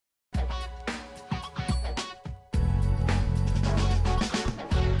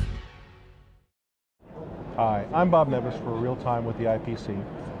Hi, I'm Bob Nevis for Real Time with the IPC,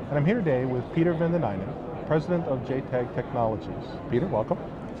 and I'm here today with Peter van den Eijnden, President of JTAG Technologies. Peter, welcome.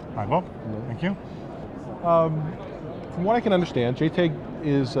 Hi Bob, thank you. From what I can understand, JTAG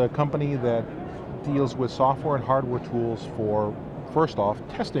is a company that deals with software and hardware tools for, first off,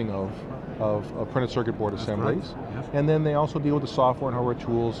 testing of printed circuit board assemblies. Yes. And then they also deal with the software and hardware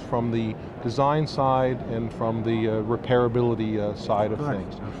tools from the design side and from the repairability side of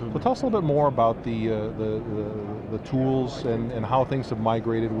things. Absolutely. So tell us a little bit more about the tools and how things have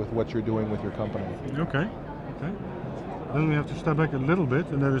migrated with what you're doing with your company. Okay. Then we have to step back a little bit,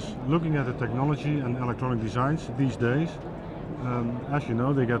 and that is looking at the technology and electronic designs these days. As you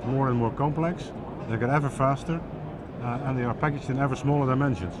know, they get more and more complex, they get ever faster, and they are packaged in ever smaller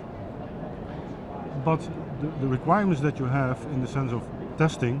dimensions. But the requirements that you have in the sense of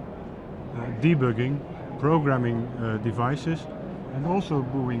testing, debugging, programming devices, and also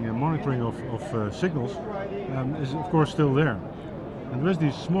doing monitoring of signals is of course still there. And with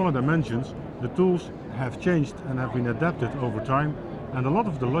these smaller dimensions, the tools have changed and have been adapted over time, and a lot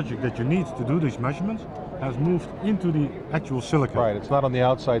of the logic that you need to do these measurements has moved into the actual silicon. Right, it's not on the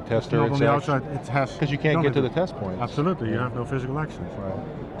outside tester. It's not on the outside, it has. Because you can't get to the test points. Absolutely, you have no physical access.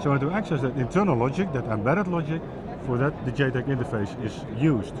 Right. So to access that internal logic, that embedded logic, for that the JTAG interface is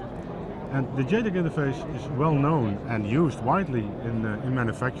used. And the JTAG interface is well known and used widely in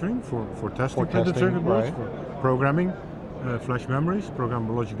manufacturing for testing printed circuit boards, right, for programming flash memories,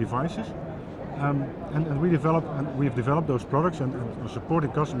 programmable logic devices. And we've developed those products and are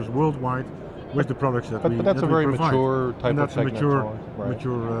supporting customers worldwide with the products that we provide. But that's a very mature type of technology. Right.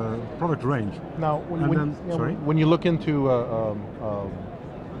 Mature product range. Now, when you look into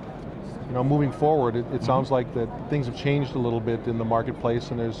moving forward, it sounds like that things have changed a little bit in the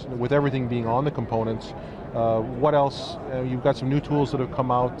marketplace, and with everything being on the components, what else? You've got some new tools that have come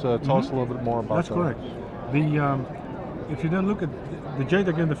out. Tell us a little bit more about that. That's correct. If you then look at the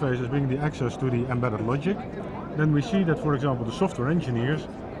JTAG interface as being the access to the embedded logic, then we see that, for example, the software engineers,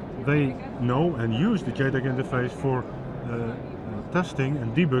 they know and use the JTAG interface for testing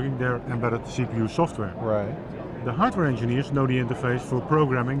and debugging their embedded CPU software. Right. The hardware engineers know the interface for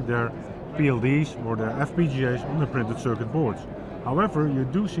programming their PLDs or their FPGAs on the printed circuit boards. However, you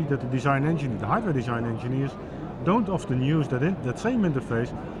do see that the hardware design engineers don't often use that same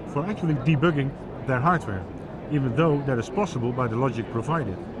interface for actually debugging their hardware, even though that is possible by the logic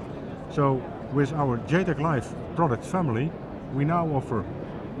provided. So with our JTAG Live product family, we now offer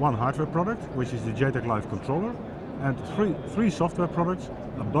one hardware product, which is the JTAG Live controller, and three software products,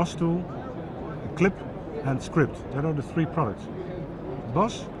 a bus tool, a clip, and script. That are the three products.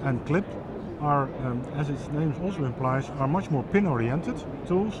 Bus and clip are, as its name also implies, are much more pin-oriented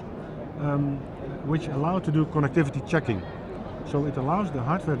tools, which allow to do connectivity checking. So it allows the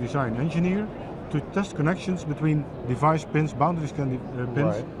hardware design engineer to test connections between device pins, boundary scan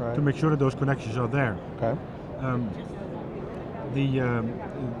pins, right, to make sure that those connections are there. Okay.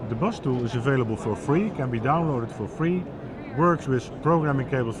 The bus tool is available for free, can be downloaded for free, works with programming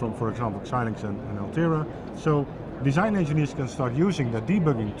cables from, for example, Xilinx and Altera. So design engineers can start using that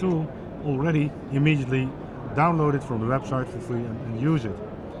debugging tool already immediately, download it from the website for free and use it.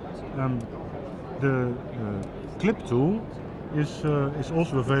 The clip tool is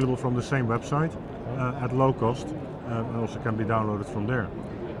also available from the same website at low cost, and also can be downloaded from there.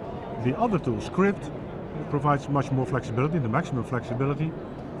 The other tool, script, provides much more flexibility, the maximum flexibility,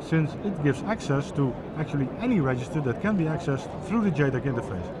 since it gives access to actually any register that can be accessed through the JTAG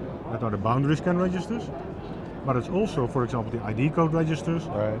interface. That are the boundary scan registers, but it's also, for example, the ID code registers,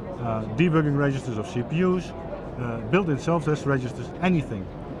 right, debugging registers of CPUs, built-in self-test registers, anything.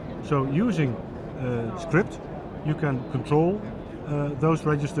 So using script, you can control those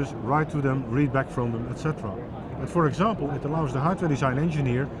registers, write to them, read back from them, etc. And for example, it allows the hardware design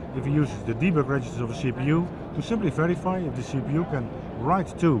engineer, if he uses the debug registers of a CPU, to simply verify if the CPU can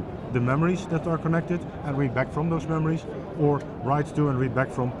write to the memories that are connected and read back from those memories, or write to and read back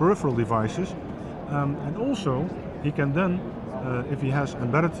from peripheral devices. And also, he can then, if he has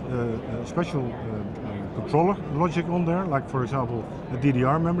embedded special controller logic on there, like for example a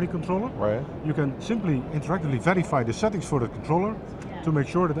DDR memory controller, right, you can simply interactively verify the settings for the controller to make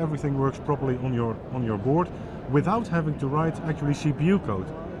sure that everything works properly on your board, without having to write actually CPU code.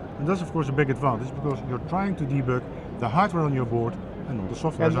 And that's of course a big advantage, because you're trying to debug the hardware on your board and not the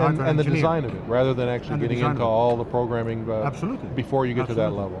software. And the design of it, rather than actually getting into all the programming absolutely, before you get to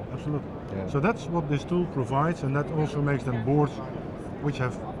that level. Absolutely. Yeah. So that's what this tool provides, and that also makes them boards which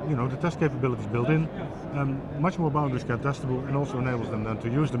have the test capabilities built in, much more boundary scan testable, and also enables them then to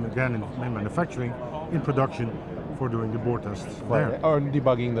use them again in manufacturing, in production, for doing the board tests there. Or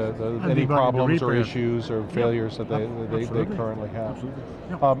debugging any debugging problems the or repairs. issues or failures that they Absolutely. currently have. Absolutely.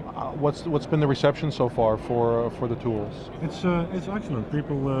 Yeah. What's been the reception so far for the tools? It's excellent.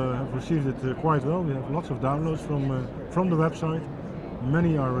 People have received it quite well. We have lots of downloads from the website.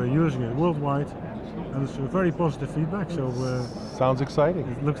 Many are using it worldwide, and it's very positive feedback. So Sounds exciting.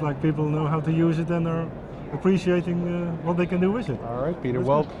 it looks like people know how to use it and are appreciating what they can do with it. All right, Peter. That's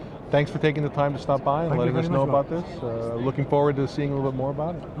Well, good. thanks for taking the time to stop by and Thank you letting us very know much, about this. Looking forward to seeing a little bit more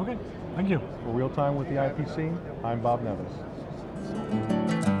about it. Okay, thank you. For Real Time with the IP Scene, I'm Bob Nevis.